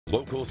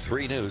Local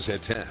 3 News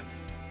at 10.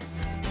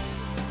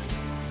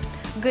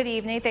 Good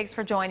evening. Thanks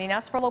for joining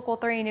us. For Local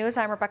 3 News,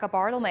 I'm Rebecca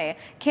Bartlemy.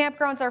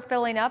 Campgrounds are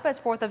filling up as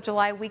 4th of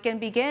July weekend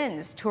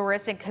begins.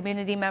 Tourists and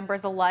community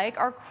members alike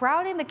are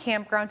crowding the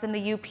campgrounds in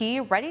the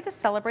UP, ready to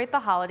celebrate the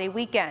holiday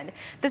weekend.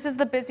 This is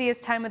the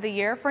busiest time of the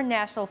year for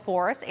national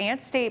forests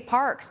and state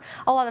parks.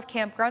 A lot of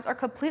campgrounds are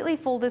completely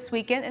full this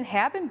weekend and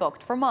have been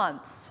booked for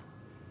months.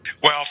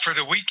 Well, for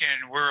the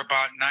weekend, we're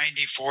about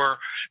 94%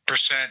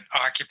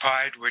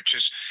 occupied, which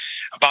is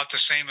about the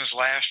same as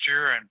last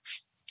year, and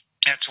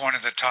that's one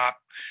of the top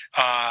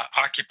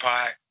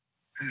occupy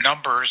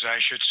numbers, I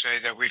should say,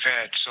 that we've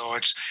had. So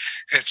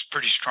it's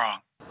pretty strong.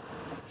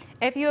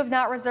 If you have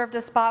not reserved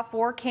a spot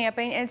for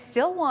camping and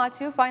still want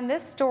to, find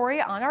this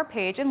story on our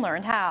page and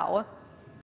learn how.